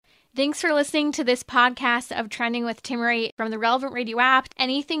Thanks for listening to this podcast of Trending with Timmery from the Relevant Radio app.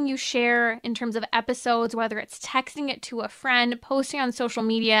 Anything you share in terms of episodes, whether it's texting it to a friend, posting on social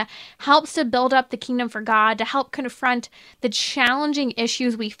media, helps to build up the kingdom for God, to help confront the challenging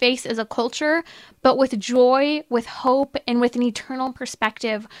issues we face as a culture, but with joy, with hope, and with an eternal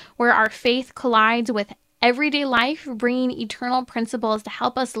perspective where our faith collides with everyday life, bringing eternal principles to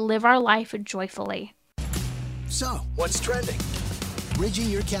help us live our life joyfully. So, what's trending? Bridging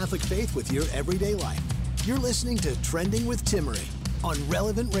your Catholic faith with your everyday life. You're listening to Trending with Timmery on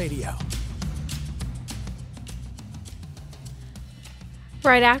Relevant Radio.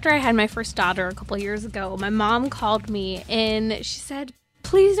 Right after I had my first daughter a couple years ago, my mom called me and she said,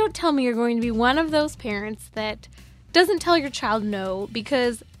 please don't tell me you're going to be one of those parents that doesn't tell your child no,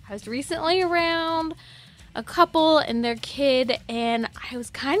 because I was recently around a couple and their kid, and I was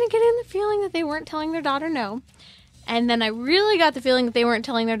kind of getting the feeling that they weren't telling their daughter no. And then I really got the feeling that they weren't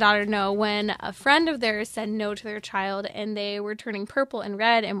telling their daughter no when a friend of theirs said no to their child, and they were turning purple and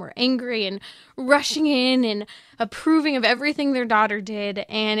red and were angry and rushing in and approving of everything their daughter did.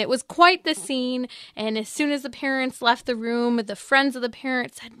 And it was quite the scene. And as soon as the parents left the room, the friends of the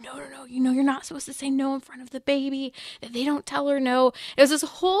parents said, no, you're not supposed to say no in front of the baby, that they don't tell her no. It was this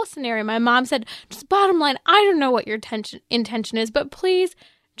whole scenario. My mom said, just bottom line, I don't know what your intention is, but please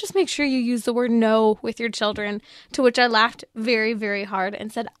just make sure you use the word no with your children, to which I laughed very, very hard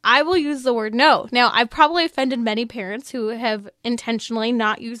and said, I will use the word no. Now, I've probably offended many parents who have intentionally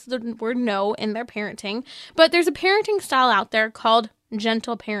not used the word no in their parenting, but there's a parenting style out there called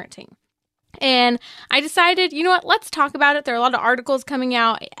gentle parenting. And I decided, you know what, let's talk about it. There are a lot of articles coming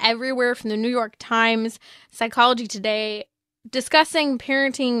out everywhere from the New York Times, Psychology Today, discussing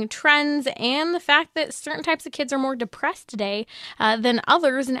parenting trends and the fact that certain types of kids are more depressed today than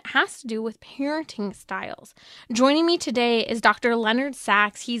others, and it has to do with parenting styles. Joining me today is Dr. Leonard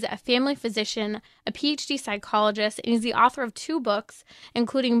Sachs. He's a family physician, a PhD psychologist, and he's the author of 2 books,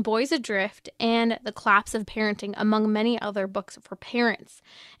 including Boys Adrift and The Collapse of Parenting, among many other books for parents.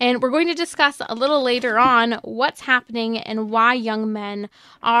 And we're going to discuss a little later on what's happening and why young men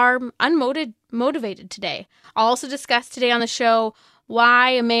are unmotivated today. I'll also discuss today on the show why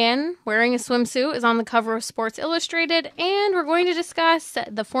a man wearing a swimsuit is on the cover of Sports Illustrated, and we're going to discuss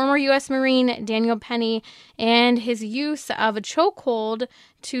the former U.S. Marine Daniel Penny and his use of a chokehold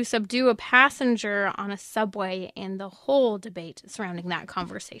to subdue a passenger on a subway and the whole debate surrounding that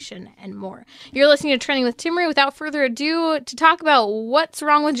conversation and more. You're listening to Trending with Timmery. Without further ado, to talk about what's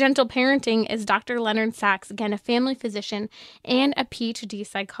wrong with gentle parenting is Dr. Leonard Sachs, again, a family physician and a PhD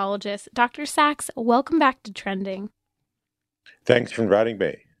psychologist. Dr. Sachs, welcome back to Trending. Thanks for inviting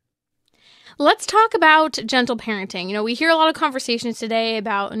me. Let's talk about gentle parenting. You know, we hear a lot of conversations today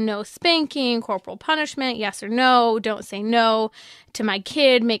about no spanking, corporal punishment, yes or no, don't say no to my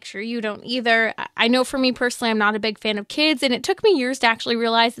kid, make sure you don't either. I know for me personally, I'm not a big fan of kids, and it took me years to actually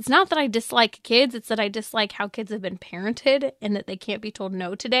realize it's not that I dislike kids, it's that I dislike how kids have been parented and that they can't be told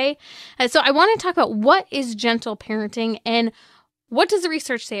no today. So I want to talk about what is gentle parenting and what does the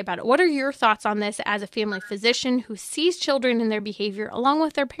research say about it? What are your thoughts on this as a family physician who sees children and their behavior along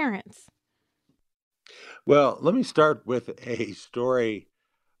with their parents? Well, let me start with a story,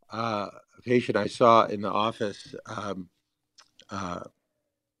 a patient I saw in the office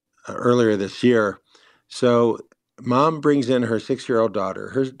earlier this year. So mom brings in her 6-year-old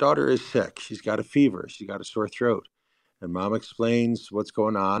daughter. Her daughter is sick. She's got a fever. She's got a sore throat. And mom explains what's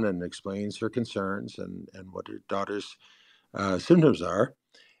going on and explains her concerns and what her daughter's symptoms are.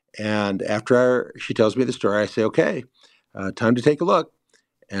 And after she tells me the story, I say, okay, time to take a look.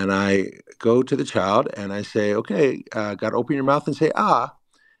 And I go to the child and I say, okay, got to open your mouth and say, ah.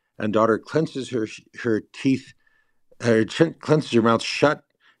 And daughter clenches her teeth, clenches her mouth shut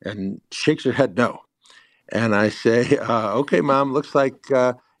and shakes her head no. And I say, okay, mom, looks like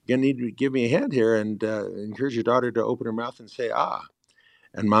you need to give me a hand here and encourage your daughter to open her mouth and say, ah.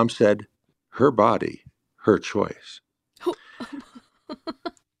 And mom said, her body, her choice.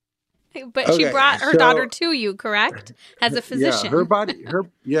 But okay, she brought her daughter to you, correct? As a physician.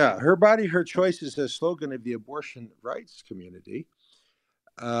 Yeah, her body, her choice is a slogan of the abortion rights community,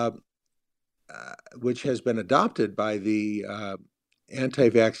 which has been adopted by the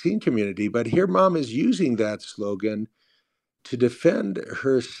anti-vaccine community. But here mom is using that slogan to defend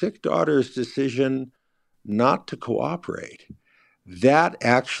her sick daughter's decision not to cooperate. That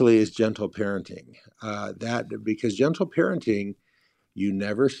actually is gentle parenting. Because gentle parenting, you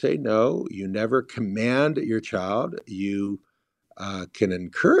never say no. You never command your child. You can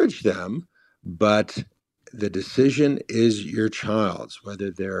encourage them, but the decision is your child's,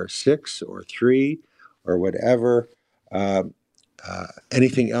 whether they're 6 or 3 or whatever.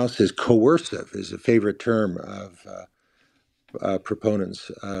 Anything else is coercive, is a favorite term of proponents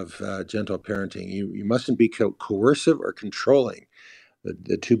of gentle parenting. You mustn't be coercive or controlling,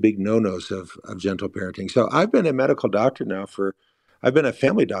 the two big no-nos of gentle parenting. So I've been a medical doctor now I've been a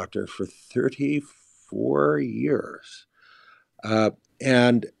family doctor for 34 years.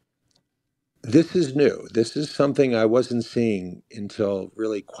 And this is new. This is something I wasn't seeing until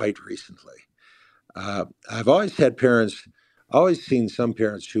really quite recently. I've always had parents, always seen some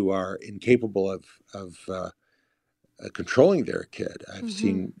parents who are incapable of controlling their kid. I've Mm-hmm.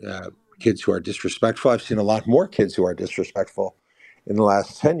 seen kids who are disrespectful. I've seen a lot more kids who are disrespectful in the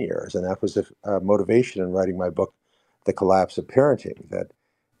last 10 years. And that was a motivation in writing my book, The Collapse of Parenting, that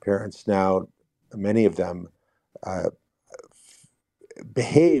parents now, many of them, uh,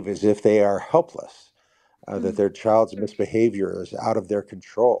 behave as if they are helpless, that their child's misbehavior is out of their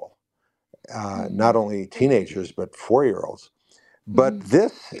control. Mm-hmm. Not only teenagers, but 4-year-olds. But Mm-hmm.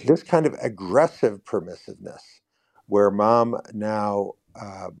 this kind of aggressive permissiveness, where mom now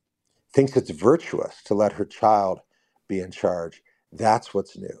thinks it's virtuous to let her child be in charge, that's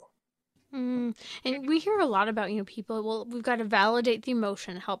what's new. Mm. And we hear a lot about, people, well, we've got to validate the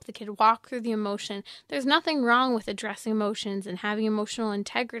emotion, help the kid walk through the emotion. There's nothing wrong with addressing emotions and having emotional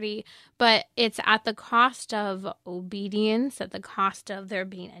integrity, but it's at the cost of obedience, at the cost of there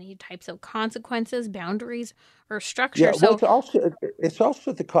being any types of consequences, boundaries, or structure. Yeah, well, So, it's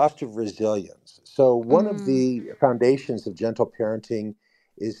also at the cost of resilience. So one of mm, the foundations of gentle parenting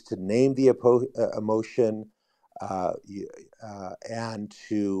is to name the emotion, and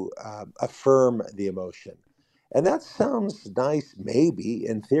to affirm the emotion. And that sounds nice, maybe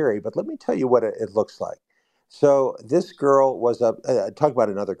in theory, but let me tell you what it looks like. So this girl was up. Talk about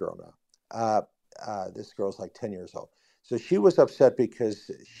another girl now. This girl's like 10 years old. So she was upset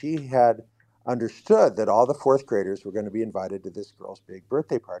because she had understood that all the fourth graders were going to be invited to this girl's big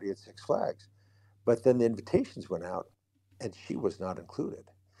birthday party at Six Flags. But then the invitations went out and she was not included.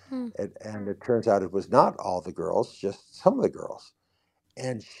 mm, And it turns out it was not all the girls, just some of the girls.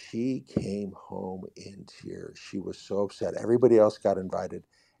 And she came home in tears. She was so upset. Everybody else got invited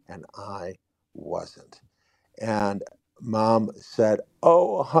and I wasn't. And mom said,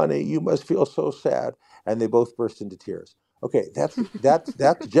 "Oh, honey, you must feel so sad." And they both burst into tears. Okay, that's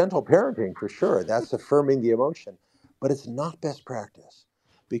gentle parenting for sure. That's affirming the emotion, but it's not best practice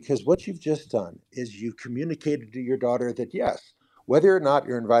because what you've just done is you've communicated to your daughter that yes, whether or not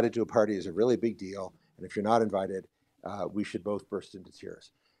you're invited to a party is a really big deal, and if you're not invited, we should both burst into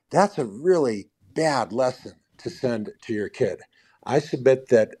tears. That's a really bad lesson to send to your kid. I submit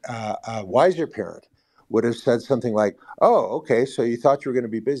that a wiser parent would have said something like, "Oh, okay, so you thought you were going to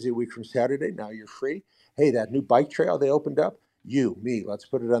be busy a week from Saturday. Now you're free. Hey, that new bike trail they opened up, me, let's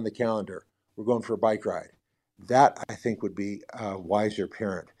put it on the calendar. We're going for a bike ride." That, I think, would be a wiser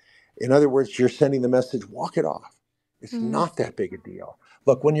parent. In other words, you're sending the message, walk it off. It's mm, not that big a deal.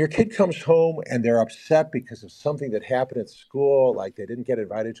 Look, when your kid comes home and they're upset because of something that happened at school, like they didn't get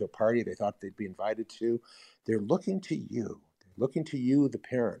invited to a party they thought they'd be invited to, they're looking to you. They're looking to you, the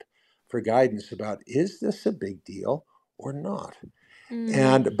parent, for guidance about is this a big deal or not? mm,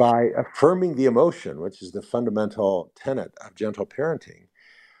 And by affirming the emotion, which is the fundamental tenet of gentle parenting,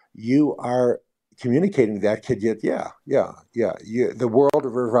 you are communicating to that kid, yet the world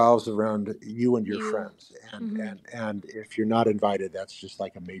revolves around you and your you. friends, and Mm-hmm. and if you're not invited, that's just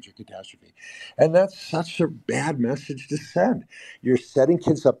like a major catastrophe. And that's such a bad message to send. You're setting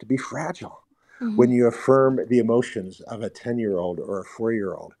kids up to be fragile. Mm-hmm. When you affirm the emotions of a 10-year-old or a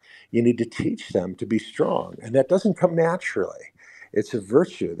 4-year-old, you need to teach them to be strong, and that doesn't come naturally. It's a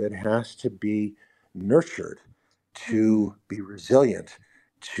virtue that has to be nurtured, Mm-hmm. to be resilient,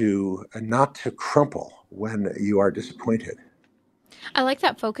 to not to crumple when you are disappointed. I like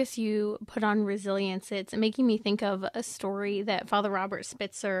that focus you put on resilience. It's making me think of a story that Father Robert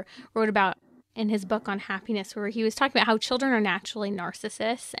Spitzer wrote about in his book on happiness, where he was talking about how children are naturally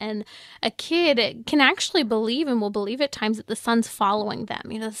narcissists, and a kid can actually believe and will believe at times that the sun's following them.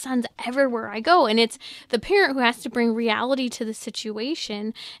 The sun's everywhere I go. And it's the parent who has to bring reality to the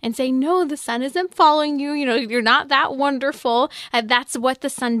situation and say, no, the sun isn't following you. You're not that wonderful. That's what the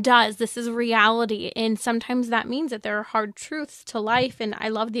sun does. This is reality. And sometimes that means that there are hard truths to life. And I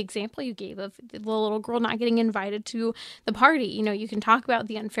love the example you gave of the little girl not getting invited to the party. You can talk about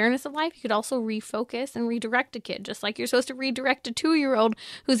the unfairness of life. You could also refocus and redirect a kid, just like you're supposed to redirect a 2-year-old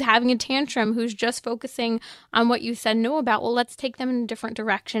who's having a tantrum, who's just focusing on what you said no about. Well, let's take them in a different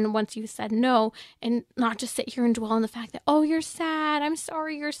direction once you said no, and not just sit here and dwell on the fact that, oh, you're sad. I'm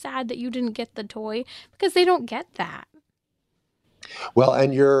sorry you're sad that you didn't get the toy, because they don't get that. Well,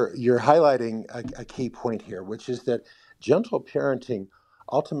 and you're highlighting a key point here, which is that gentle parenting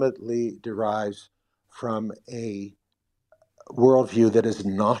ultimately derives from a worldview that is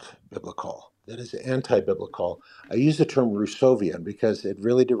not biblical, that is anti-biblical. I use the term Rousseauvian because it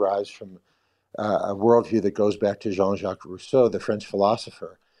really derives from a worldview that goes back to Jean-Jacques Rousseau, the French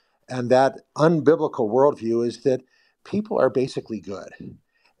philosopher. And that unbiblical worldview is that people are basically good.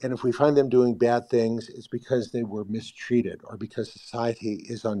 And if we find them doing bad things, it's because they were mistreated or because society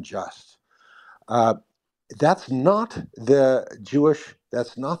is unjust. Uh, that's not the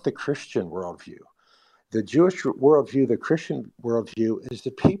Christian worldview. The Jewish worldview, the Christian worldview, is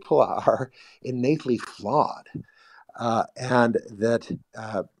that people are innately flawed, and that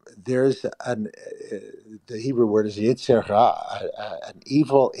there's the Hebrew word is Yetzer Hara, an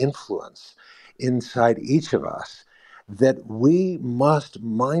evil influence inside each of us that we must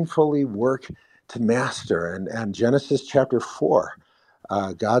mindfully work to master. And Genesis chapter 4,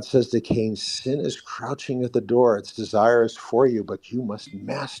 God says to Cain, sin is crouching at the door, its desire is for you, but you must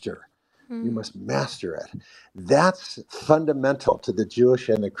master. You must master it. That's fundamental to the Jewish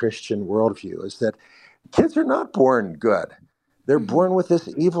and the Christian worldview, is that kids are not born good. They're born with this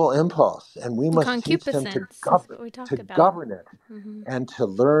evil impulse, and we must teach them Concupiscence is what we to talk about. govern it and to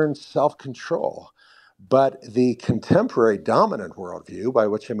learn self-control. But the contemporary dominant worldview, by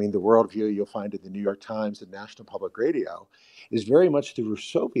which I mean the worldview you'll find in the New York Times and National Public Radio, is very much the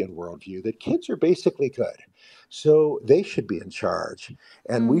Rousseauvian worldview that kids are basically good. So they should be in charge,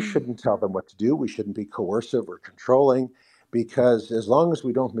 and we shouldn't tell them what to do. We shouldn't be coercive or controlling, because as long as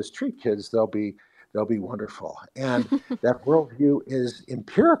we don't mistreat kids, they'll be wonderful. And that worldview is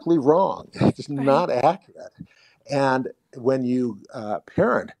empirically wrong. It's Right. not accurate. And when you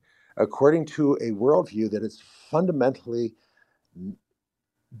parent according to a worldview that is fundamentally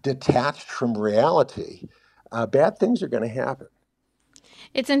detached from reality, bad things are going to happen.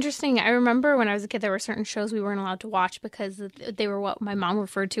 It's interesting. I remember when I was a kid, there were certain shows we weren't allowed to watch because they were what my mom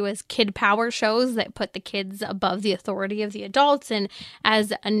referred to as kid power shows that put the kids above the authority of the adults. And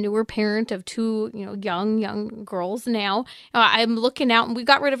as a newer parent of two, young girls now, I'm looking out, and we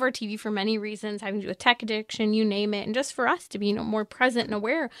got rid of our TV for many reasons, having to do with tech addiction, you name it, and just for us to be, more present and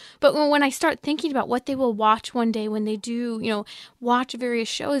aware. But when I start thinking about what they will watch one day when they do, watch various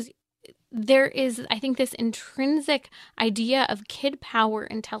shows, there is, I think, this intrinsic idea of kid power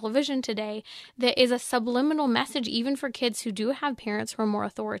in television today that is a subliminal message, even for kids who do have parents who are more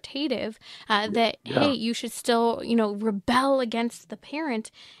authoritative, that, hey, Yeah, you should still, rebel against the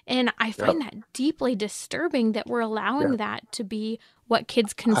parent. And I yeah, find that deeply disturbing that we're yeah. allowing that to be what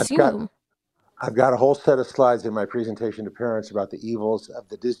kids I've got consume. I've got a whole set of slides in my presentation to parents about the evils of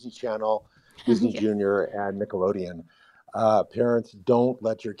the Disney Channel, Disney Yeah. Junior, and Nickelodeon. Parents, don't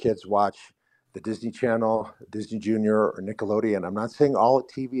let your kids watch the Disney Channel, Disney Junior, or Nickelodeon. I'm not saying all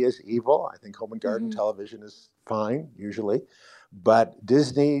TV is evil. I think home and garden Hmm. television is fine, usually. But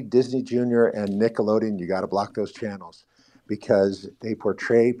Disney Junior, and Nickelodeon, you got to block those channels because they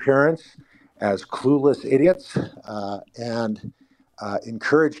portray parents as clueless idiots and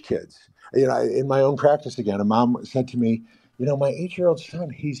encourage kids. In my own practice again, a mom said to me, my 8-year-old son,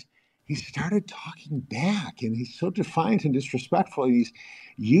 he started talking back, and he's so defiant and disrespectful. He's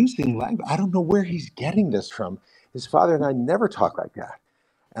using language. I don't know where he's getting this from. His father and I never talk like that.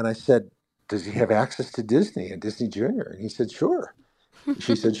 And I said, does he have access to Disney and Disney Junior? And he said, sure.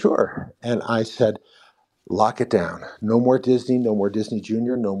 She said, sure. And I said, lock it down. No more Disney, no more Disney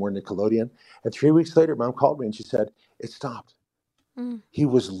Junior, no more Nickelodeon. And 3 weeks later, mom called me and she said, it stopped. Mm-hmm. He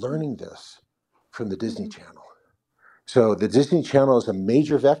was learning this from the Disney Channel. So the Disney Channel is a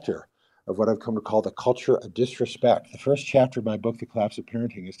major vector of what I've come to call the culture of disrespect. The first chapter of my book, The Collapse of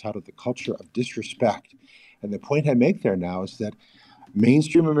Parenting, is titled The Culture of Disrespect. And the point I make there now is that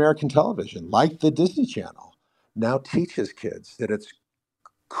mainstream American television, like the Disney Channel, now teaches kids that it's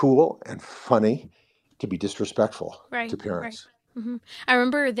cool and funny to be disrespectful to Right, right. parents. I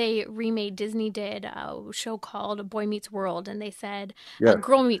remember Disney did a show called Boy Meets World, and they said Yes,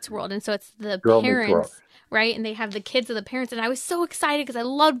 Girl Meets World. And so it's the Girl Meets World. parents, right? And they have the kids of the parents. And I was so excited because I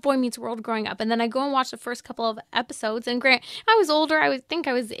loved Boy Meets World growing up. And then I go and watch the first couple of episodes. And I was older. I would think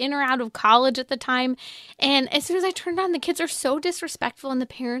I was in or out of college at the time. And as soon as I turned on, the kids are so disrespectful, and the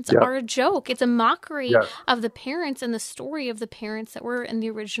parents Yep. are a joke. It's a mockery Yes. of the parents and the story of the parents that were in the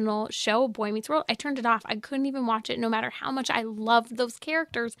original show, Boy Meets World. I turned it off. I couldn't even watch it no matter how much I loved those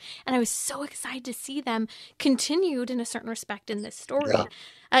characters. And I was so excited to see them continued in a certain respect in this Yeah. story.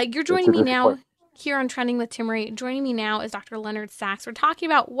 You're It's joining a me now. disappointment. here on Trending with Timmery. Joining me now is Dr. Leonard Sachs. We're talking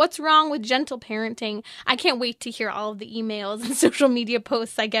about what's wrong with gentle parenting. I can't wait to hear all of the emails and social media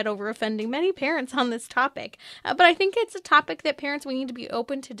posts I get over offending many parents on this topic. But I think it's a topic that parents, we need to be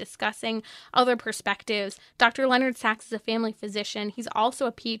open to discussing other perspectives. Dr. Leonard Sachs is a family physician. He's also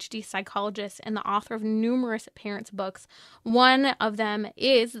a PhD psychologist and the author of numerous parents' books. One of them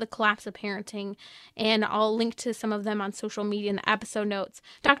is The Collapse of Parenting, and I'll link to some of them on social media in the episode notes.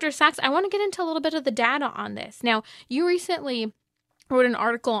 Dr. Sachs, I want to get into a little bit of the data on this. Now, you recently wrote an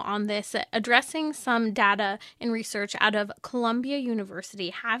article on this addressing some data and research out of Columbia University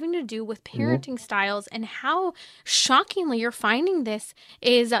having to do with parenting styles and how shockingly you're finding this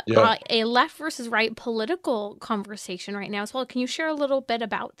is a left versus right political conversation right now as well. Can you share a little bit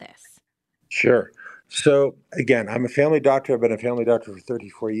about this? Sure. So again, I'm a family doctor. I've been a family doctor for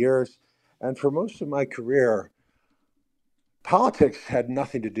 34 years. And for most of my career, politics had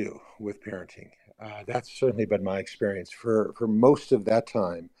nothing to do with parenting. That's certainly been my experience. For most of that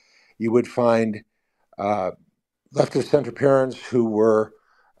time, you would find left of center parents who were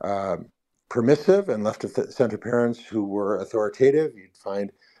permissive and left of center parents who were authoritative. You'd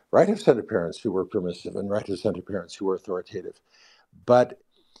find right of center parents who were permissive and right of center parents who were authoritative. But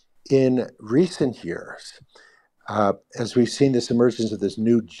in recent years, as we've seen this emergence of this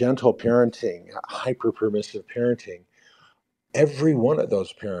new gentle parenting, hyper permissive parenting, every one of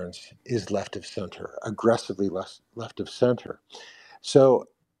those parents is left of center, aggressively left of center. So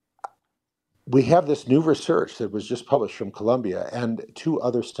we have this new research that was just published from Columbia and two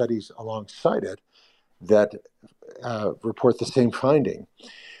other studies alongside it that report the same finding,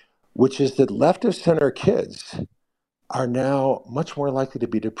 which is that left of center kids are now much more likely to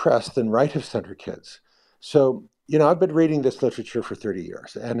be depressed than right of center kids. So, I've been reading this literature for 30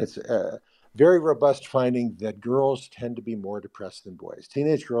 years, and it's very robust finding that girls tend to be more depressed than boys.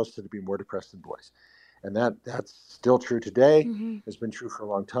 Teenage girls tend to be more depressed than boys. And that's still true today, has been true for a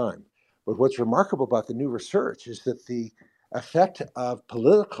long time. But what's remarkable about the new research is that the effect of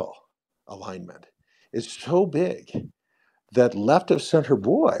political alignment is so big that left of center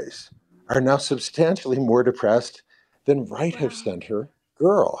boys are now substantially more depressed than right of center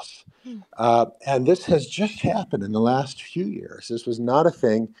girls. And this has just happened in the last few years. This was not a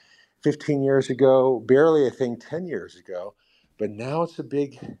thing 15 years ago, barely a thing 10 years ago, but now it's a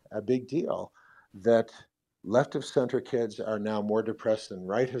big deal that left of center kids are now more depressed than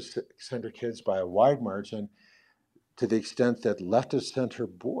right of center kids by a wide margin, to the extent that left of center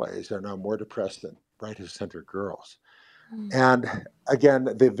boys are now more depressed than right of center girls. And again,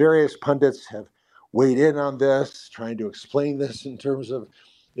 the various pundits have weighed in on this, trying to explain this in terms of,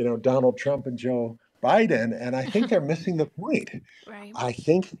 Donald Trump and Joe Biden. And I think they're missing the point. Right. I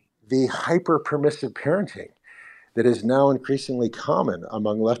think the hyper permissive parenting that is now increasingly common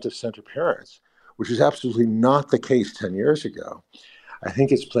among left of center parents, which is absolutely not the case 10 years ago, I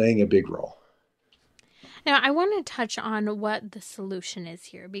think it's playing a big role. Now, I want to touch on what the solution is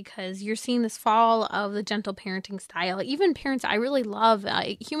here, because you're seeing this fall of the gentle parenting style. Even parents I really love,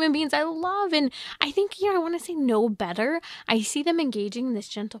 human beings I love, and I think, I want to say no better. I see them engaging in this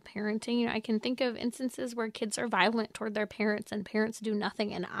gentle parenting. I can think of instances where kids are violent toward their parents and parents do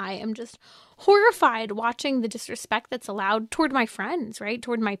nothing, and I am just horrified watching the disrespect that's allowed toward my friends, right?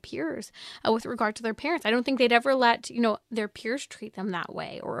 Toward my peers with regard to their parents. I don't think they'd ever let, their peers treat them that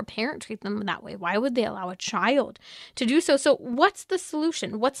way or a parent treat them that way. Why would they allow a child to do so? So what's the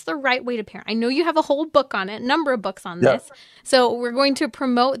solution? What's the right way to parent? I know you have a whole book on it, a number of books on this. So we're going to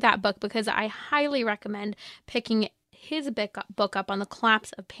promote that book because I highly recommend picking his book up on the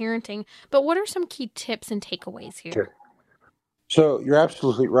collapse of parenting. But what are some key tips and takeaways here? Sure. So you're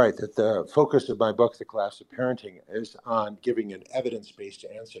absolutely right that the focus of my book, The Collapse of Parenting, is on giving an evidence-based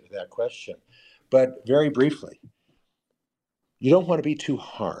answer to that question. But very briefly, you don't want to be too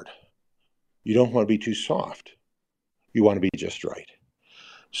hard. You don't want to be too soft. You want to be just right.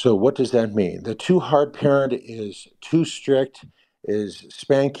 So what does that mean? The too hard parent is too strict, is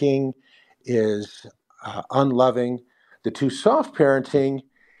spanking, is unloving. The too soft parenting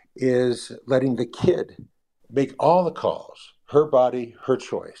is letting the kid make all the calls, her body, her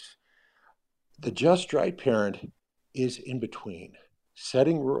choice. The just right parent is in between,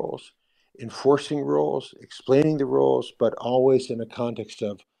 setting rules, enforcing rules, explaining the rules, but always in a context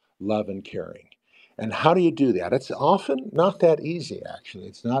of love and caring. And how do you do that? It's often not that easy, actually.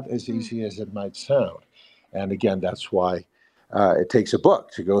 It's not as easy as it might sound. And again, that's why it takes a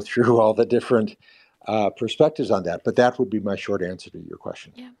book to go through all the different perspectives on that. But that would be my short answer to your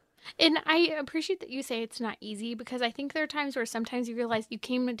question. Yeah. And I appreciate that you say it's not easy, because I think there are times where sometimes you realize you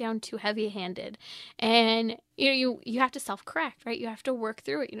came down too heavy-handed and you have to self-correct, right? You have to work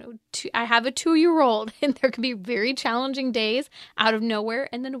through it. I have a 2-year-old, and there can be very challenging days out of nowhere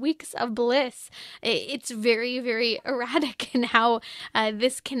and then weeks of bliss. It's very, very erratic in how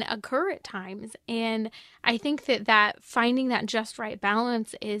this can occur at times. And I think that finding that just right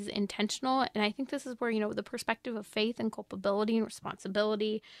balance is intentional. And I think this is where, the perspective of faith and culpability and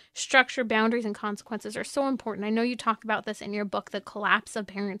responsibility, structure, boundaries, and consequences are so important. I know you talk about this in your book, The Collapse of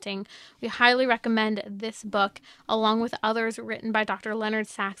Parenting. We highly recommend this book, along with others written by Dr. Leonard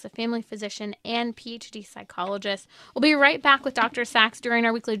Sachs, a family physician and PhD psychologist. We'll be right back with Dr. Sachs during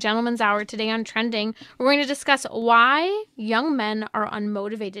our weekly Gentleman's Hour today on Trending. We're going to discuss why young men are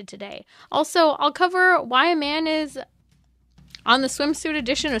unmotivated today. Also, I'll cover why a man is on the swimsuit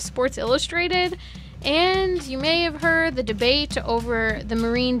edition of Sports Illustrated. And you may have heard the debate over the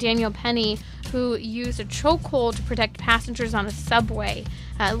Marine Daniel Penny, who used a chokehold to protect passengers on a subway.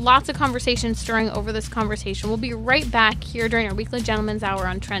 Lots of conversation stirring over this conversation. We'll be right back here during our weekly Gentleman's Hour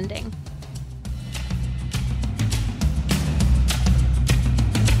on Trending.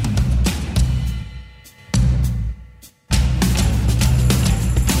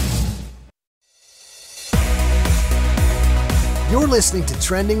 You're listening to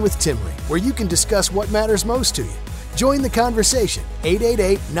Trending with Timmery, where you can discuss what matters most to you. Join the conversation,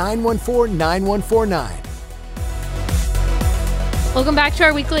 888-914-9149. Welcome back to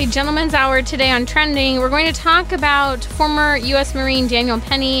our weekly Gentleman's Hour today on Trending. We're going to talk about former U.S. Marine Daniel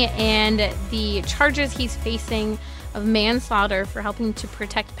Penny and the charges he's facing of manslaughter for helping to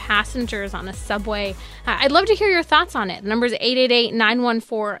protect passengers on a subway. I'd love to hear your thoughts on it. The number is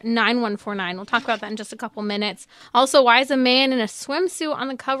 888-914-9149. We'll talk about that in just a couple minutes. Also, why is a man in a swimsuit on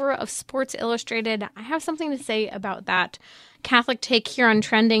the cover of Sports Illustrated? I have something to say about that. Catholic Take here on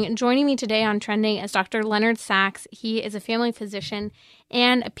Trending. Joining me today on Trending is Dr. Leonard Sachs. He is a family physician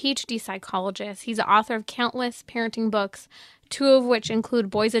and a PhD psychologist. He's the author of countless parenting books, 2 of which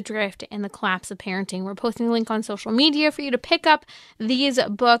include Boys Adrift and The Collapse of Parenting. We're posting a link on social media for you to pick up these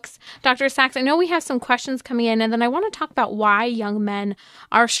books. Dr. Sachs, I know we have some questions coming in, and then I want to talk about why young men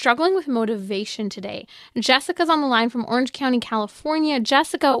are struggling with motivation today. Jessica's on the line from Orange County, California.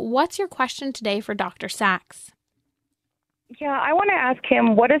 Jessica, what's your question today for Dr. Sachs? Yeah, I want to ask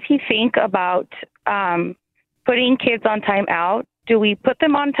him, what does he think about putting kids on timeout? Do we put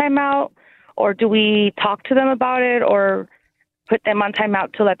them on timeout, or do we talk to them about it, or put them on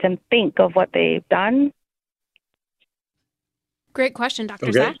timeout to let them think of what they've done? Great question,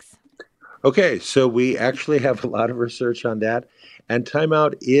 Dr. Sachs. Okay, so we actually have a lot of research on that. And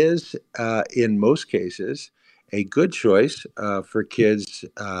timeout is, in most cases, a good choice for kids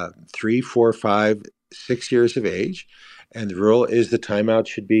 3, 4, 5, 6 years of age. And the rule is the timeout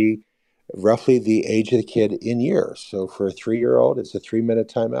should be roughly the age of the kid in years. So for a 3-year-old, it's a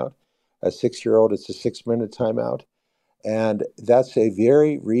 3-minute timeout. A 6-year-old, it's a 6-minute timeout. And that's a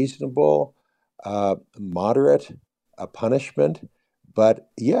very reasonable, moderate punishment. But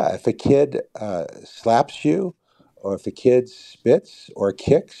yeah, if a kid slaps you, or if a kid spits or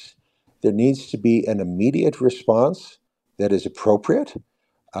kicks, there needs to be an immediate response that is appropriate.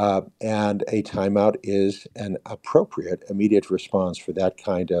 And a timeout is an appropriate immediate response for that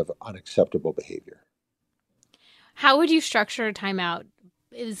kind of unacceptable behavior. How would you structure a timeout?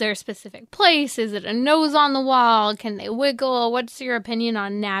 Is there a specific place? Is it a nose on the wall? Can they wiggle? What's your opinion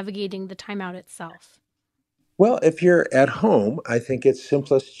on navigating the timeout itself? Well, if you're at home, I think it's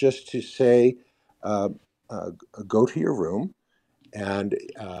simplest just to say, go to your room, and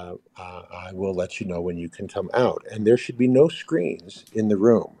I will let you know when you can come out. And there should be no screens in the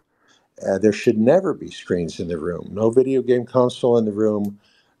room. There should never be screens in the room. No video game console in the room.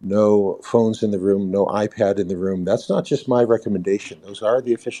 No phones in the room, no iPad in the room. That's not just my recommendation. Those are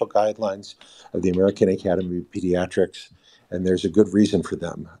the official guidelines of the American Academy of Pediatrics, and there's a good reason for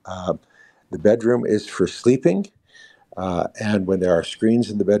them. The bedroom is for sleeping, and when there are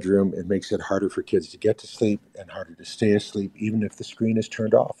screens in the bedroom, it makes it harder for kids to get to sleep and harder to stay asleep, even if the screen is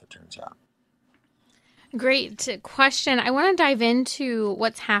turned off, it turns out. Great question. I want to dive into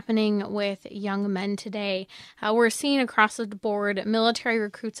what's happening with young men today. We're seeing across the board, military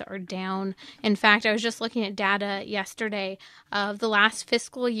recruits are down. In fact, I was just looking at data yesterday of the last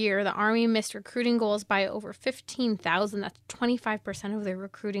fiscal year. The Army missed recruiting goals by over 15,000. That's 25% of their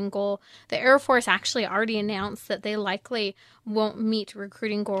recruiting goal. The Air Force actually already announced that they likely won't meet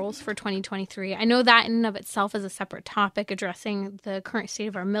recruiting goals for 2023. I know that in and of itself is a separate topic addressing the current state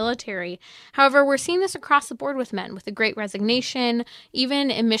of our military. However, we're seeing this across the board with men, with the Great Resignation,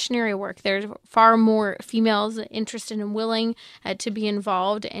 even in missionary work. There's far more females interested and willing to be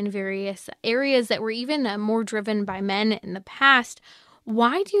involved in various areas that were even more driven by men in the past.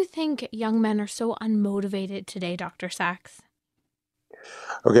 Why do you think young men are so unmotivated today, Dr. Sachs?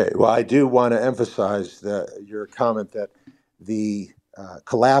 Okay, well, I do want to emphasize your comment that the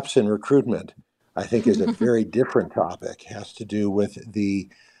collapse in recruitment, I think, is a very different topic. It has to do with the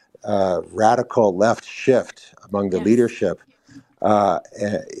radical left shift among the Yes. leadership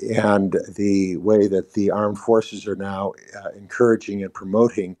and the way that the armed forces are now encouraging and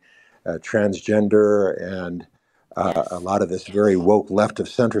promoting transgender and a Yes. lot of this very woke left of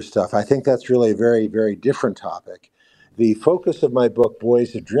center stuff. I think that's really a very, very different topic. The focus of my book,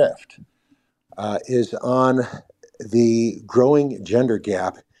 Boys Adrift, is on the growing gender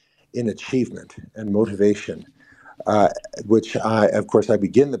gap in achievement and motivation, uh, which of course, I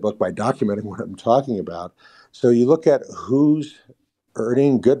begin the book by documenting what I'm talking about. So you look at who's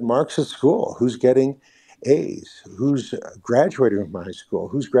earning good marks at school, who's getting A's, who's graduating from high school,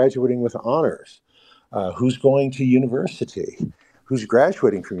 who's graduating with honors, who's going to university, who's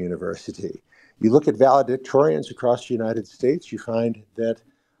graduating from university. You look at valedictorians across the United States, you find that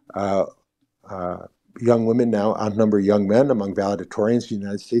uh, uh, young women now outnumber young men among valedictorians in the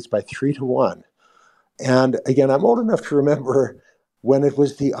United States by 3 to 1. And again, I'm old enough to remember when it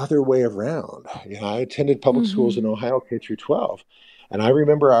was the other way around. I attended public schools in Ohio K through 12. And I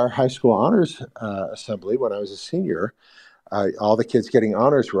remember our high school honors assembly when I was a senior. All the kids getting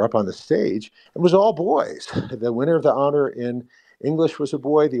honors were up on the stage. It was all boys. The winner of the honor in English was a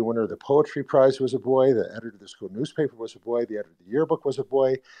boy. The winner of the poetry prize was a boy. The editor of the school newspaper was a boy. The editor of the yearbook was a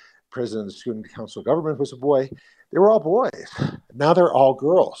boy. President of the student council of government was a boy. They were all boys. Now they're all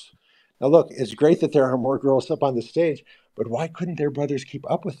girls. Now look, it's great that there are more girls up on the stage, but why couldn't their brothers keep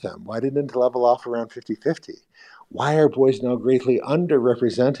up with them? Why didn't it level off around 50-50? Why are boys now greatly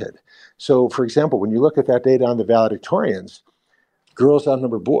underrepresented? So, for example, when you look at that data on the valedictorians, girls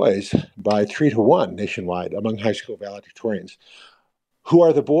outnumber boys by 3 to 1 nationwide among high school valedictorians. Who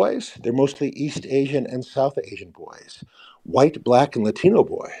are the boys? They're mostly East Asian and South Asian boys, white, black, and Latino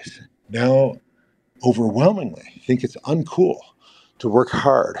boys. Now, overwhelmingly, think it's uncool to work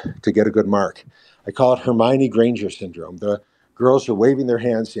hard to get a good mark. I call it Hermione Granger syndrome. The girls are waving their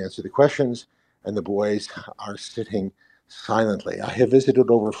hands to answer the questions, and the boys are sitting silently. I have visited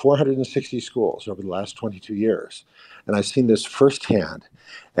over 460 schools over the last 22 years, and I've seen this firsthand.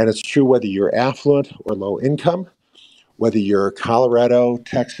 And it's true whether you're affluent or low income, whether you're Colorado,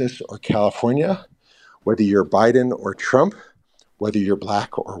 Texas, or California, whether you're Biden or Trump, whether you're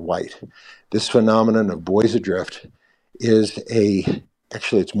black or white. This phenomenon of boys adrift is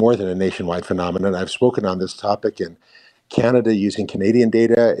actually, it's more than a nationwide phenomenon. I've spoken on this topic in Canada using Canadian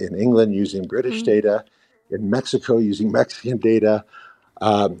data, in England using British data, in Mexico using Mexican data.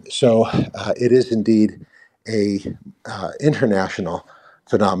 So it is indeed a international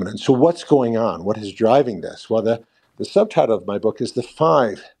phenomenon. So what's going on? What is driving this? Well, the subtitle of my book is The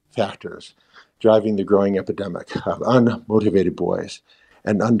 5 Factors Driving the Growing Epidemic of Unmotivated Boys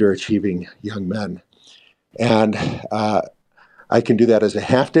and Underachieving Young Men. And I can do that as a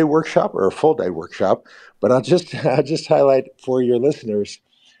half-day workshop or a full-day workshop, but I'll just highlight for your listeners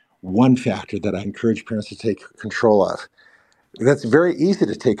one factor that I encourage parents to take control of. That's very easy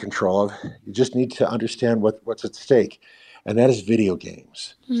to take control of. You just need to understand what's at stake, and that is video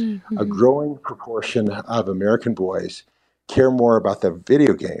games. A growing proportion of American boys care more about the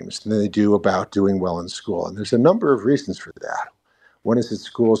video games than they do about doing well in school. And there's a number of reasons for that. One is that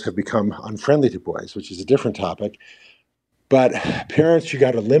schools have become unfriendly to boys, which is a different topic. But parents, you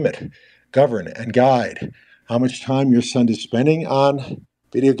got to limit, govern, and guide how much time your son is spending on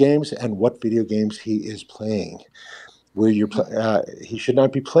video games and what video games he is playing. He should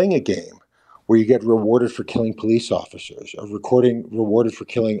not be playing a game where you get rewarded for killing police officers or rewarded for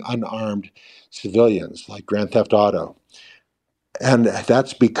killing unarmed civilians like Grand Theft Auto. And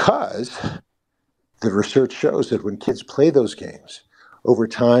that's because the research shows that when kids play those games, over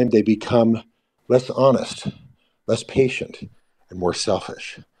time they become less honest, less patient, and more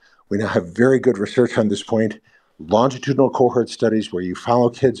selfish. We now have very good research on this point, longitudinal cohort studies where you follow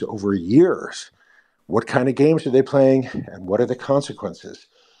kids over years. What kind of games are they playing, and what are the consequences?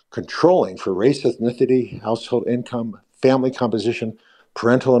 Controlling for race, ethnicity, household income, family composition,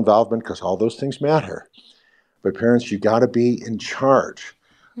 parental involvement, because all those things matter. But parents, you got to be in charge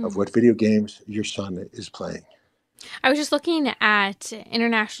of what video games your son is playing. I was just looking at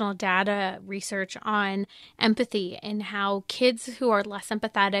international data research on empathy and how kids who are less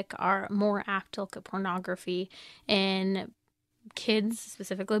empathetic are more apt to look at pornography and kids,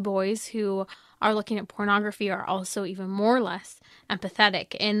 specifically boys, who are looking at pornography are also even more or less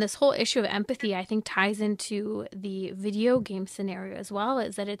empathetic. And this whole issue of empathy, I think, ties into the video game scenario as well,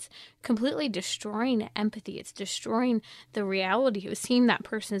 is that it's completely destroying empathy. It's destroying the reality of seeing that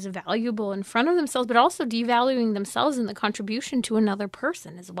person as valuable in front of themselves, but also devaluing themselves and the contribution to another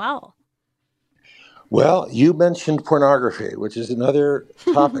person as well. Well, you mentioned pornography, which is another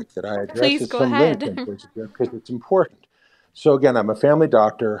topic that I address Please at go some length ahead. because it's important. So again, I'm a family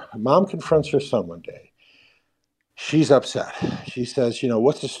doctor. Mom confronts her son one day. She's upset. She says,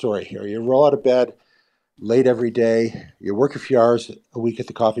 what's the story here? You roll out of bed late every day. You work a few hours a week at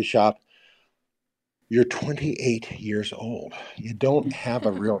the coffee shop. You're 28 years old. You don't have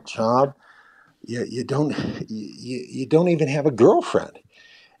a real job. You don't even have a girlfriend.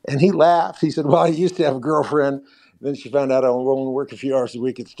 And he laughed. He said, well, I used to have a girlfriend. Then she found out I only work a few hours a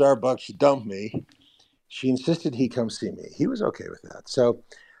week at Starbucks. She dumped me. She insisted he come see me. He was okay with that. So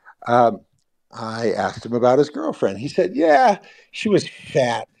um, I asked him about his girlfriend. He said, yeah, she was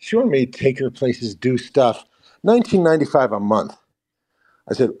fat. She wanted me to take her places, do stuff. $19.95 a month.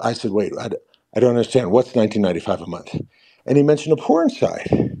 I said, wait, I don't understand. What's $19.95 a month? And he mentioned a porn site.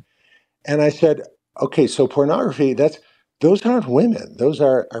 And I said, okay, so pornography, those aren't women. Those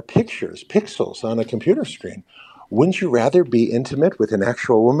are pictures, pixels on a computer screen. Wouldn't you rather be intimate with an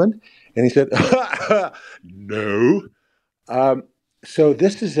actual woman? And he said, no. Um, so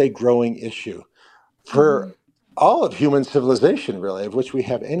this is a growing issue Mm-hmm. for all of human civilization, really, of which we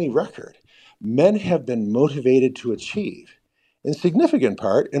have any record. Men have been motivated to achieve, in significant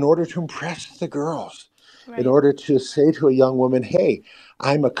part, in order to impress the girls, in Right. order to say to a young woman, hey,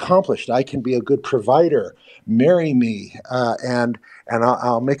 I'm accomplished. I can be a good provider. Marry me, and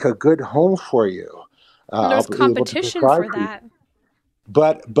I'll make a good home for you. And I'll there's be able to competition provide for for you. that.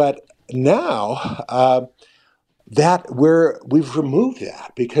 But now that we've removed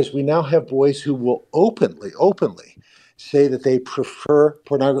that because we now have boys who will openly say that they prefer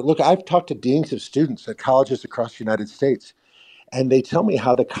pornography. Look, I've talked to deans of students at colleges across the United States, and they tell me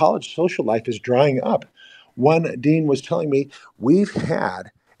how the college social life is drying up. One dean was telling me, we've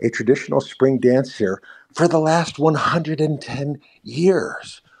had a traditional spring dance here for the last 110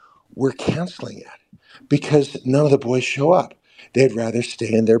 years. We're canceling it because none of the boys show up. They'd rather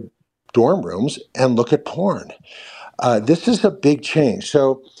stay in their dorm rooms and look at porn. This is a big change.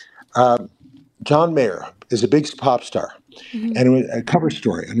 So, John Mayer is a big pop star, Mm-hmm. and it was a cover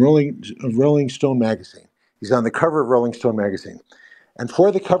story in Rolling Stone magazine. He's on the cover of Rolling Stone magazine. And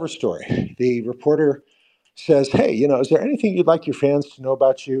for the cover story, the reporter says, hey, is there anything you'd like your fans to know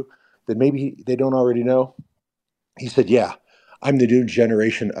about you that maybe they don't already know? He said, yeah, I'm the new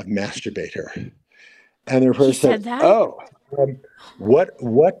generation of masturbator. And the He reporter said, said that? oh, um, what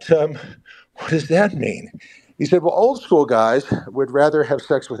does that mean? He said, well, old school guys would rather have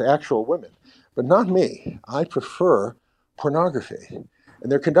sex with actual women, but not me. I prefer pornography.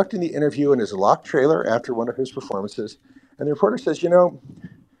 And they're conducting the interview in his locked trailer after one of his performances. And the reporter says,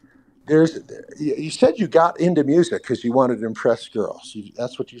 there's you said you got into music because you wanted to impress girls.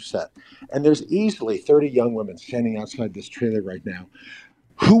 That's what you said. And there's easily 30 young women standing outside this trailer right now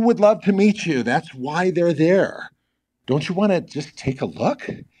who would love to meet you. That's why they're there. Don't you want to just take a look?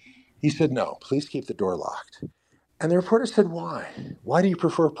 He said, no, please keep the door locked. And the reporter said, why? Why do you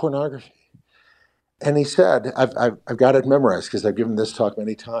prefer pornography? And he said, I've got it memorized because I've given this talk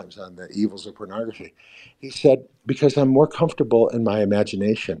many times on the evils of pornography. He said, because I'm more comfortable in my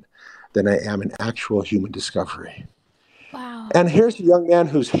imagination than I am in actual human discovery. Wow. And here's a young man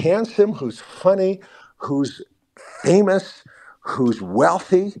who's handsome, who's funny, who's famous, who's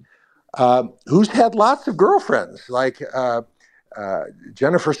wealthy, who's had lots of girlfriends like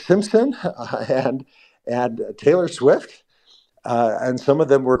Jennifer Simpson and Taylor Swift, and some of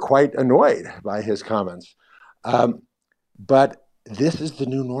them were quite annoyed by his comments. Um, but this is the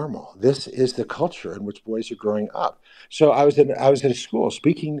new normal. This is the culture in which boys are growing up. So I was in a school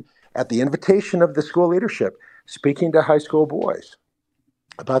speaking at the invitation of the school leadership, speaking to high school boys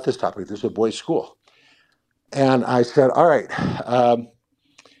about this topic. This is a boys' school, and I said, "All right."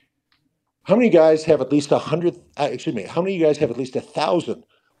 How many guys have at least 100? Excuse me. How many of you guys have at least 1,000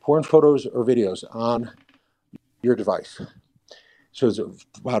 porn photos or videos on your device? So it's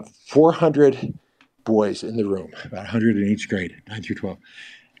about 400 boys in the room, about 100 in each grade, 9 through 12,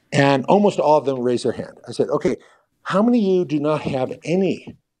 and almost all of them raised their hand. I said, "Okay, how many of you do not have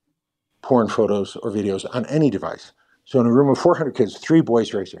any porn photos or videos on any device?" So in a room of 400 kids, 3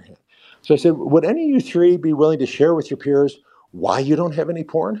 boys raised their hand. So I said, "Would any of you 3 be willing to share with your peers why you don't have any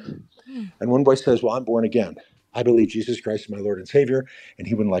porn?" Mm. And one boy says, well, I'm born again. I believe Jesus Christ is my Lord and Savior, and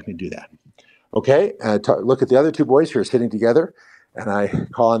he wouldn't like me to do that. Okay, look at the other two boys who are sitting together, and I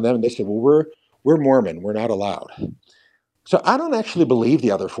call on them, and they said, well, we're Mormon, we're not allowed. So I don't actually believe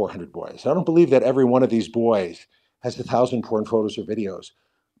the other 400 boys. I don't believe that every one of these boys has 1,000 porn photos or videos,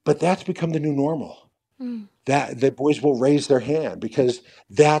 but that's become the new normal. Mm. That the boys will raise their hand because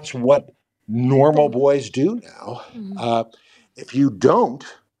that's what normal boys do now. Mm. If you don't,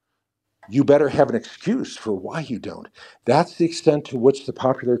 you better have an excuse for why you don't. That's the extent to which the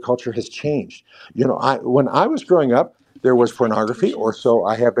popular culture has changed. When I was growing up, there was pornography, or Expectations. so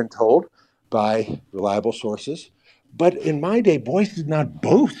I have been told by reliable sources. But in my day, boys did not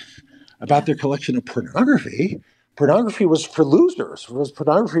boast about Yeah. their collection of pornography. Pornography was for losers.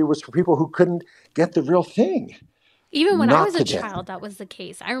 Pornography was for people who couldn't get the real thing. Even when I Not was a today. child, that was the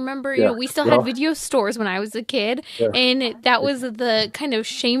case. I remember, Yeah. we still had Well, video stores when I was a kid, yeah. and that was the kind of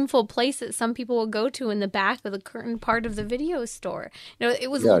shameful place that some people would go to in the back of the curtain part of the video store. It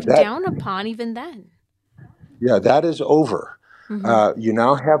was Yeah, looked down upon even then. Yeah, that is over. Mm-hmm. You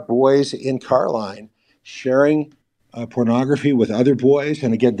now have boys in Carline sharing pornography with other boys.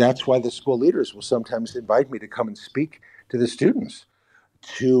 And again, that's why the school leaders will sometimes invite me to come and speak to the students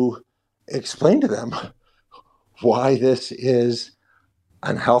to explain to them why this is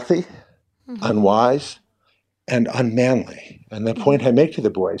unhealthy, Mm-hmm. unwise, and unmanly. And the Mm-hmm. point I make to the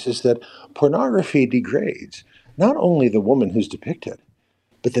boys is that pornography degrades not only the woman who's depicted,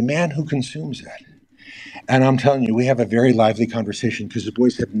 but the man who consumes it. And I'm telling you, we have a very lively conversation because the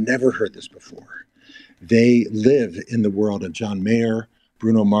boys have never heard this before. They live in the world of John Mayer,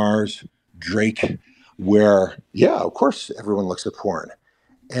 Bruno Mars, Drake, where, yeah, of course, everyone looks at porn.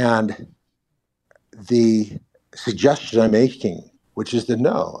 And the suggestion I'm making, which is that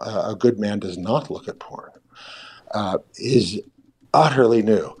no, a good man does not look at porn, is utterly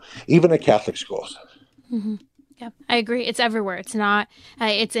new, even at Catholic schools. Mm-hmm. Yeah, I agree. It's everywhere. It's not,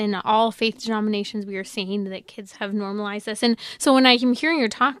 it's in all faith denominations. We are seeing that kids have normalized this. And so when I'm hearing you're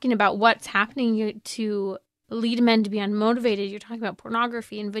talking about what's happening to lead men to be unmotivated, you're talking about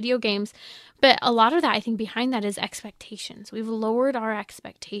pornography and video games. But a lot of that, I think, behind that is expectations. We've lowered our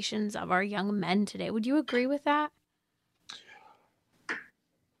expectations of our young men today. Would you agree with that?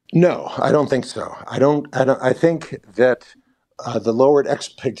 No, I don't think so. I think that the lowered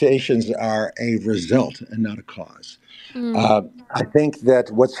expectations are a result and not a cause. Mm. I think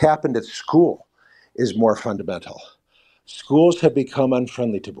that what's happened at school is more fundamental. Schools have become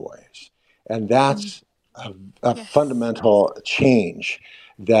unfriendly to boys, and Mm. that's a Yes. fundamental change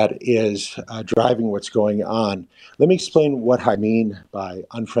that is driving what's going on. Let me explain what I mean by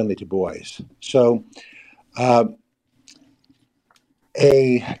unfriendly to boys. So, uh,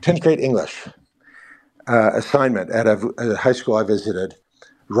 a 10th grade English assignment at a high school I visited,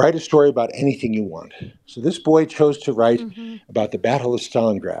 write a story about anything you want. So this boy chose to write Mm-hmm. about the Battle of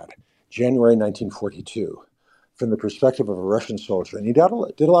Stalingrad, January 1942, from the perspective of a Russian soldier. And he did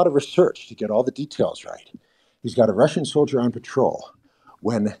a lot of research to get all the details right. He's got a Russian soldier on patrol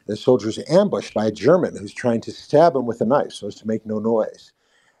when the soldier is ambushed by a German who's trying to stab him with a knife so as to make no noise.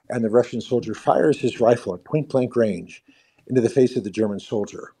 And the Russian soldier fires his rifle at point blank range into the face of the German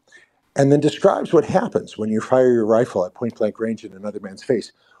soldier and then describes what happens when you fire your rifle at point blank range in another man's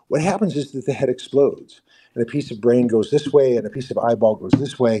face. What happens is that the head explodes, and a piece of brain goes this way, and a piece of eyeball goes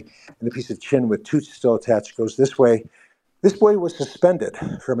this way, and a piece of chin with tooth still attached goes this way. This boy was suspended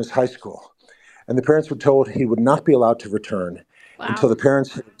from his high school, and the parents were told he would not be allowed to return until Wow. the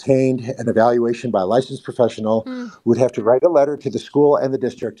parents had obtained an evaluation by a licensed professional Mm. who would have to write a letter to the school and the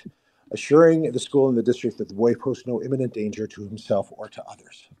district, assuring the school and the district that the boy posed no imminent danger to himself or to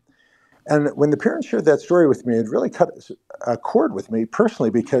others. And when the parents shared that story with me, it really cut a chord with me personally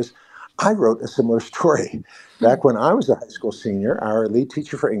because I wrote a similar story. Mm. Back when I was a high school senior, our lead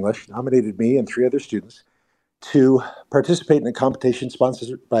teacher for English nominated me and three other students to participate in a competition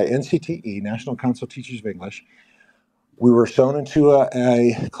sponsored by NCTE, National Council of Teachers of English. We were shown into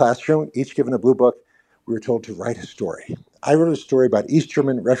a classroom, each given a blue book. We were told to write a story. I wrote a story about East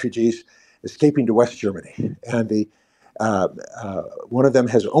German refugees escaping to West Germany, and uh, one of them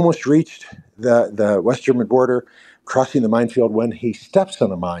has almost reached the West German border, crossing the minefield when he steps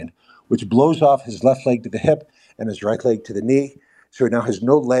on a mine, which blows off his left leg to the hip and his right leg to the knee. So he now has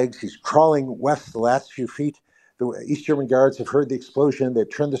no legs. He's crawling west the last few feet. The East German guards have heard the explosion. They've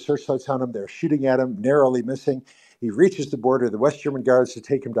turned the searchlights on him. They're shooting at him, narrowly missing. He reaches the border. The West German guards to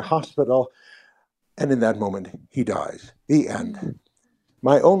take him to hospital. And in that moment, he dies. The Mm. end.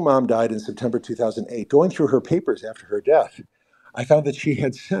 My own mom died in September 2008. Going through her papers after her death, I found that she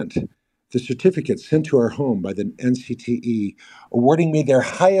had sent the certificate sent to our home by the NCTE, awarding me their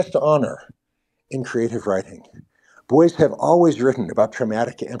highest honor in creative writing. Boys have always written about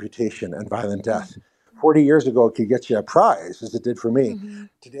traumatic amputation and violent death. 40 years ago, it could get you a prize, as it did for me.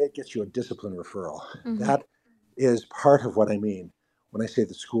 Today, it gets you a discipline referral. That is part of what I mean when I say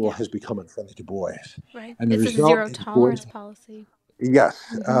the school has become unfriendly to boys. Right. And the It's a result zero is tolerance policy.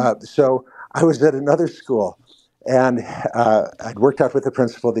 Yes. So I was at another school, and I'd worked out with the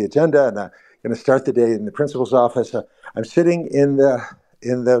principal the agenda, and I'm going to start the day in the principal's office. I'm sitting in the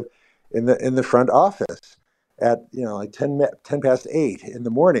front office at like 10 past 8 in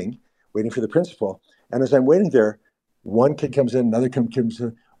the morning, waiting for the principal. And as I'm waiting there, one kid comes in, another kid comes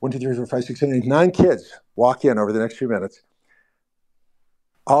in, 1, 2, 3, 4, 5, 6, 7, 8, 9 kids walk in over the next few minutes,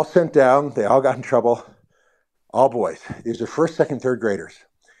 all sent down. They all got in trouble. All boys. These are first, second, third graders.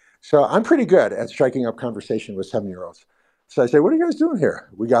 So I'm pretty good at striking up conversation with 7-year-olds. So I say, what are you guys doing here?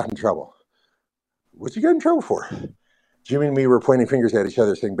 We got in trouble. What'd you get in trouble for? Jimmy and me were pointing fingers at each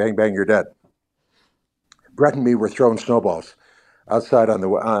other saying, bang, bang, you're dead. Brett and me were throwing snowballs outside on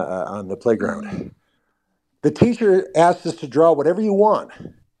the playground. The teacher asked us to draw whatever you want.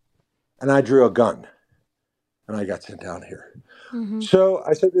 And I drew a gun. And I got sent down here. So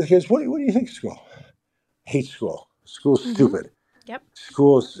I said to the kids, what do you think of school? Hate school. School's stupid. Yep.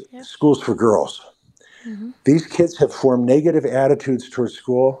 Schools for girls. These kids have formed negative attitudes towards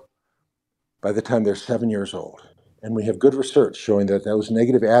school by the time they're 7 years old. And we have good research showing that those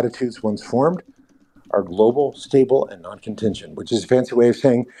negative attitudes, once formed, are global, stable, and non-contingent, which is a fancy way of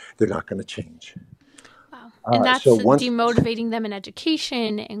saying they're not going to change. Wow. And that's so demotivating them in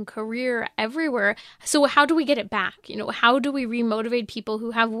education and career everywhere. So how do we get it back? How do we remotivate people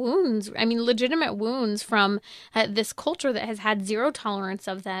who have wounds? I mean, legitimate wounds from this culture that has had zero tolerance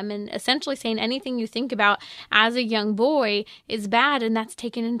of them, and essentially saying anything you think about as a young boy is bad, and that's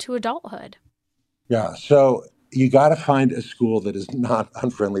taken into adulthood. Yeah. So you got to find a school that is not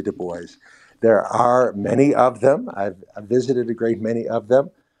unfriendly to boys. There are many of them. I've visited a great many of them.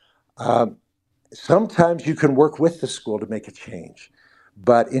 Sometimes you can work with the school to make a change,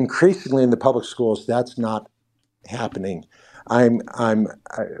 but increasingly in the public schools, that's not happening.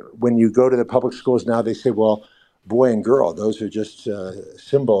 When you go to the public schools now, they say, well, boy and girl, those are just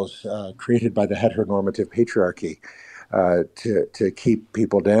symbols created by the heteronormative patriarchy to keep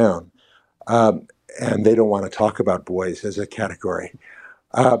people down. And they don't want to talk about boys as a category.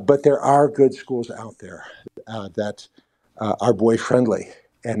 But there are good schools out there that are boy-friendly.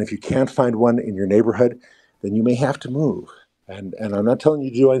 And if you can't find one in your neighborhood, then you may have to move. And I'm not telling you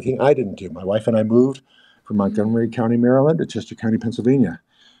to do anything I didn't do. My wife and I moved from Montgomery County, Maryland to Chester County, Pennsylvania,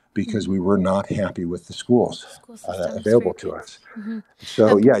 because we were not happy with the schools available to us.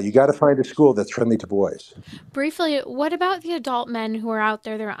 So, you got to find a school that's friendly to boys. Briefly, what about the adult men who are out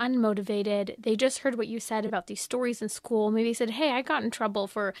there? They're unmotivated. They just heard what you said about these stories in school. Maybe said, hey, I got in trouble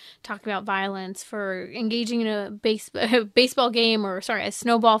for talking about violence, for engaging in a baseball game or, a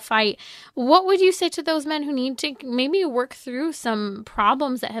snowball fight. What would you say to those men who need to maybe work through some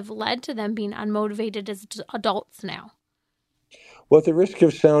problems that have led to them being unmotivated as adults now? Well, at the risk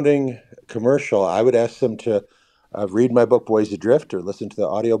of sounding commercial, I would ask them to read my book, Boys Adrift, or listen to the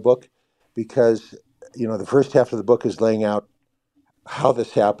audiobook, because, the first half of the book is laying out how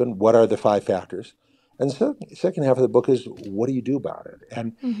this happened, what are the 5 factors. And the second half of the book is, what do you do about it?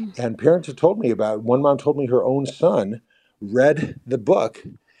 And parents have told me one mom told me her own son read the book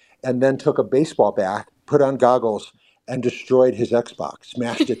and then took a baseball bat, put on goggles, and destroyed his Xbox,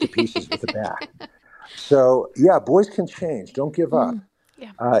 smashed it to pieces with a bat. So, boys can change. Don't give up.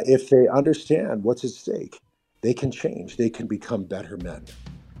 If they understand what's at stake, they can change. They can become better men.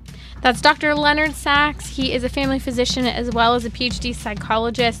 That's Dr. Leonard Sachs. He is a family physician as well as a PhD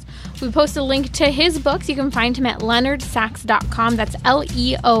psychologist. We post a link to his books. You can find him at leonardsachs.com. That's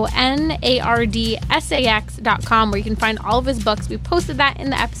LeonardSachs.com, where you can find all of his books. We posted that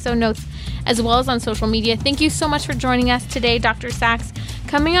in the episode notes as well as on social media. Thank you so much for joining us today, Dr. Sachs.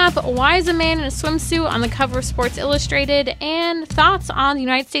 Coming up, why is a man in a swimsuit on the cover of Sports Illustrated, and thoughts on the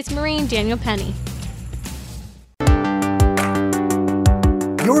United States Marine Daniel Penny.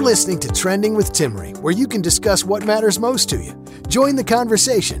 You're listening to Trending with Timmery, where you can discuss what matters most to you. Join the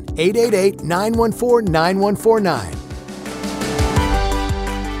conversation,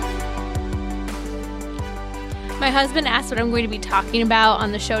 888-914-9149. My husband asked what I'm going to be talking about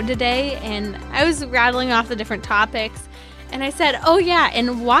on the show today, and I was rattling off the different topics. And I said, oh yeah,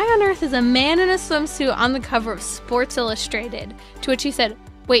 and why on earth is a man in a swimsuit on the cover of Sports Illustrated? To which he said,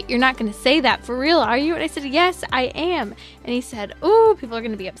 wait, you're not going to say that for real, are you? And I said, yes, I am. And he said, oh, people are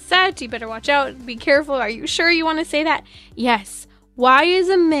going to be upset. You better watch out. Be careful. Are you sure you want to say that? Yes. Why is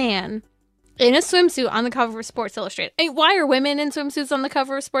a man in a swimsuit on the cover of Sports Illustrated? Why are women in swimsuits on the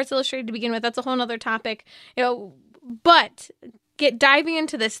cover of Sports Illustrated to begin with? That's a whole other topic. But diving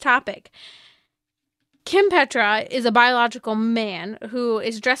into this topic, Kim Petra is a biological man who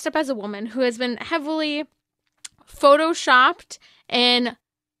is dressed up as a woman who has been heavily photoshopped and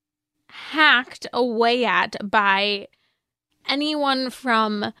hacked away at by anyone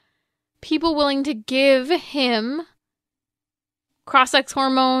from people willing to give him cross-sex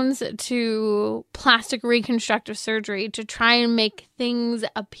hormones to plastic reconstructive surgery to try and make things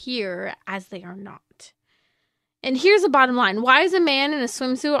appear as they are not. And here's the bottom line. Why is a man in a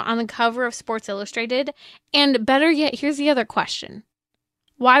swimsuit on the cover of Sports Illustrated? And better yet, here's the other question.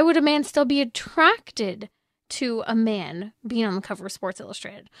 Why would a man still be attracted to a man being on the cover of Sports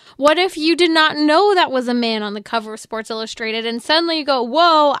Illustrated? What if you did not know that was a man on the cover of Sports Illustrated and suddenly you go,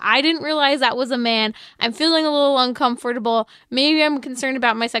 whoa, I didn't realize that was a man. I'm feeling a little uncomfortable. Maybe I'm concerned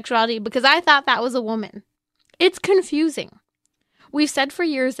about my sexuality because I thought that was a woman. It's confusing. We've said for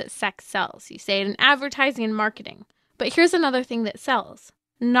years that sex sells. You say it in advertising and marketing. But here's another thing that sells.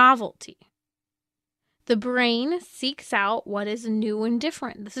 Novelty. The brain seeks out what is new and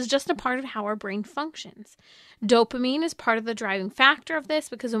different. This is just a part of how our brain functions. Dopamine is part of the driving factor of this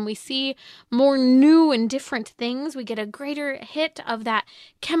because when we see more new and different things, we get a greater hit of that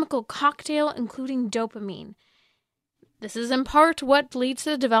chemical cocktail, including dopamine. This is in part what leads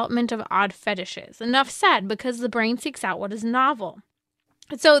to the development of odd fetishes. Enough said, because the brain seeks out what is novel.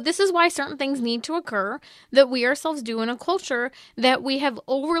 So this is why certain things need to occur that we ourselves do in a culture that we have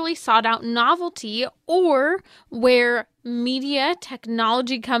overly sought out novelty, or where media,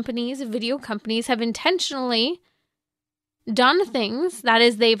 technology companies, video companies have intentionally done things. That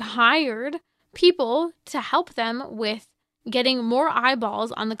is, they've hired people to help them with getting more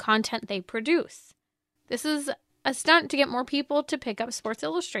eyeballs on the content they produce. This is a stunt to get more people to pick up Sports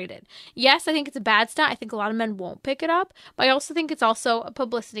Illustrated. Yes, I think it's a bad stunt. I think a lot of men won't pick it up, but I also think it's also a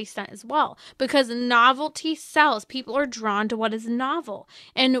publicity stunt as well, because novelty sells. People are drawn to what is novel.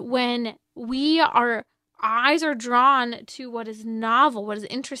 And when our eyes are drawn to what is novel, what is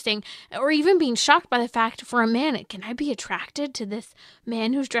interesting, or even being shocked by the fact for a man, can I be attracted to this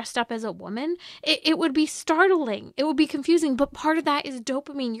man who's dressed up as a woman? It would be startling. It would be confusing. But part of that is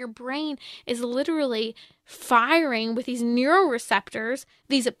dopamine. Your brain is literally firing with these neuroreceptors,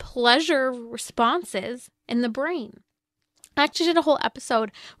 these pleasure responses in the brain. I actually did a whole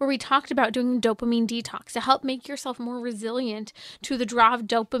episode where we talked about doing dopamine detox to help make yourself more resilient to the draw of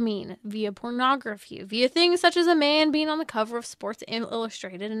dopamine via pornography, via things such as a man being on the cover of Sports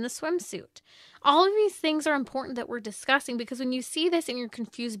Illustrated in a swimsuit. All of these things are important that we're discussing because when you see this and you're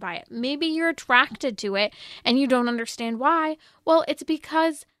confused by it, maybe you're attracted to it and you don't understand why. Well, it's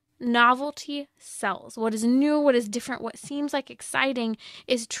because novelty sells. What is new, what is different, what seems like exciting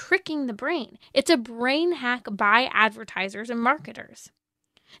is tricking the brain. It's a brain hack by advertisers and marketers.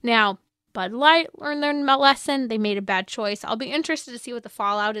 Now, Bud Light learned their lesson. They made a bad choice. I'll be interested to see what the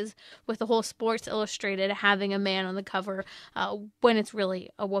fallout is with the whole Sports Illustrated having a man on the cover when it's really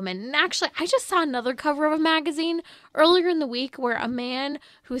a woman. And actually, I just saw another cover of a magazine earlier in the week where a man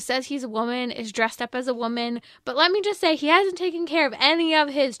who says he's a woman is dressed up as a woman. But let me just say, he hasn't taken care of any of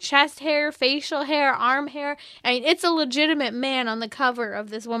his chest hair, facial hair, arm hair. I mean, it's a legitimate man on the cover of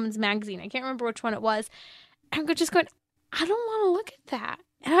this woman's magazine. I can't remember which one it was. I'm just going, I don't want to look at that.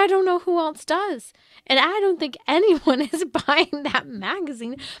 And I don't know who else does. And I don't think anyone is buying that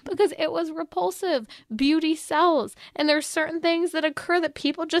magazine because it was repulsive. Beauty sells. And there's certain things that occur that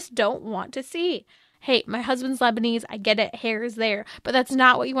people just don't want to see. Hey, my husband's Lebanese. I get it. Hair is there. But that's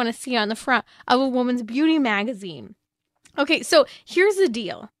not what you want to see on the front of a woman's beauty magazine. Okay, so here's the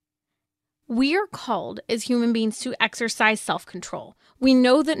deal. We are called as human beings to exercise self-control. We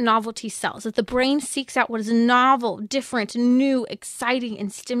know that novelty sells, that the brain seeks out what is novel, different, new, exciting,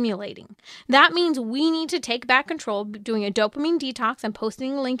 and stimulating. That means we need to take back control, doing a dopamine detox. I'm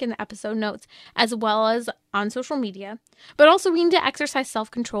posting a link in the episode notes, as well as on social media. But also we need to exercise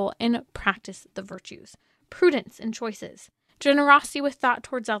self-control and practice the virtues. Prudence in choices, generosity with thought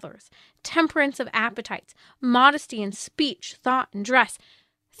towards others, temperance of appetites, modesty in speech, thought, and dress.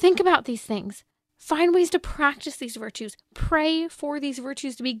 Think about these things. Find ways to practice these virtues. Pray for these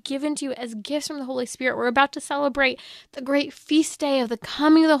virtues to be given to you as gifts from the Holy Spirit. We're about to celebrate the great feast day of the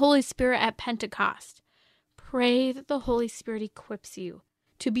coming of the Holy Spirit at Pentecost. Pray that the Holy Spirit equips you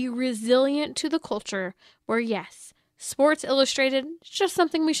to be resilient to the culture where, yes, Sports Illustrated is just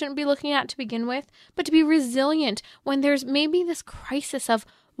something we shouldn't be looking at to begin with, but to be resilient when there's maybe this crisis of,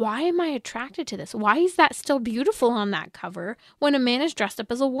 why am I attracted to this? Why is that still beautiful on that cover when a man is dressed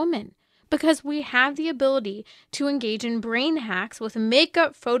up as a woman? because we have the ability to engage in brain hacks with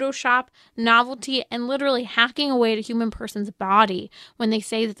makeup, Photoshop, novelty, and literally hacking away at a human person's body when they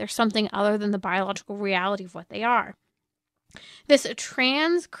say that there's something other than the biological reality of what they are. This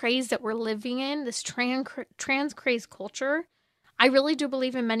trans craze that we're living in, this trans craze culture, I really do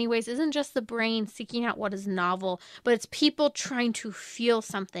believe in many ways isn't just the brain seeking out what is novel, but it's people trying to feel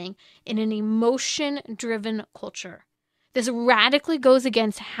something in an emotion-driven culture. This radically goes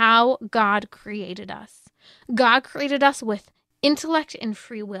against how God created us. God created us with intellect and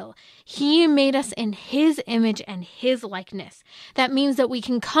free will. He made us in His image and His likeness. That means that we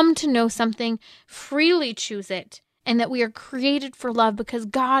can come to know something, freely choose it, and that we are created for love because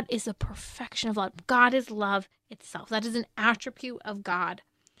God is a perfection of love. God is love itself. That is an attribute of God.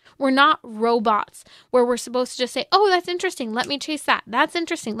 We're not robots where we're supposed to just say, oh, that's interesting, let me chase that. That's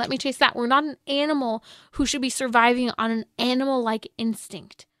interesting, let me chase that. We're not an animal who should be surviving on an animal-like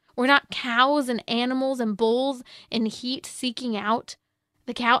instinct. We're not cows and animals and bulls in heat seeking out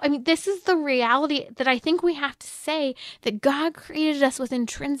the cow. I mean, this is the reality that I think we have to say, that God created us with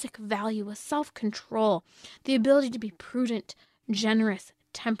intrinsic value, with self-control, the ability to be prudent, generous,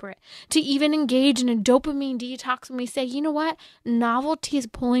 temperate, to even engage in a dopamine detox when we say, you know what, novelty is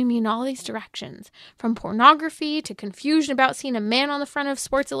pulling me in all these directions, from pornography to confusion about seeing a man on the front of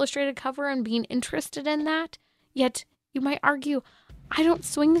Sports Illustrated cover and being interested in that. Yet you might argue, I don't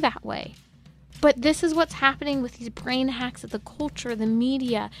swing that way. But this is what's happening with these brain hacks that the culture, the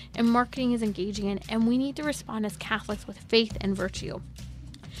media, and marketing is engaging in, and we need to respond as Catholics with faith and virtue.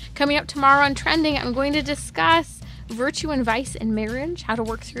 Coming up tomorrow on Trending, I'm going to discuss virtue and vice in marriage, how to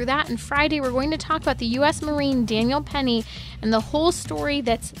work through that. And Friday, we're going to talk about the U.S. Marine Daniel Penny and the whole story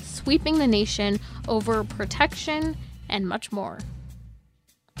that's sweeping the nation over protection and much more.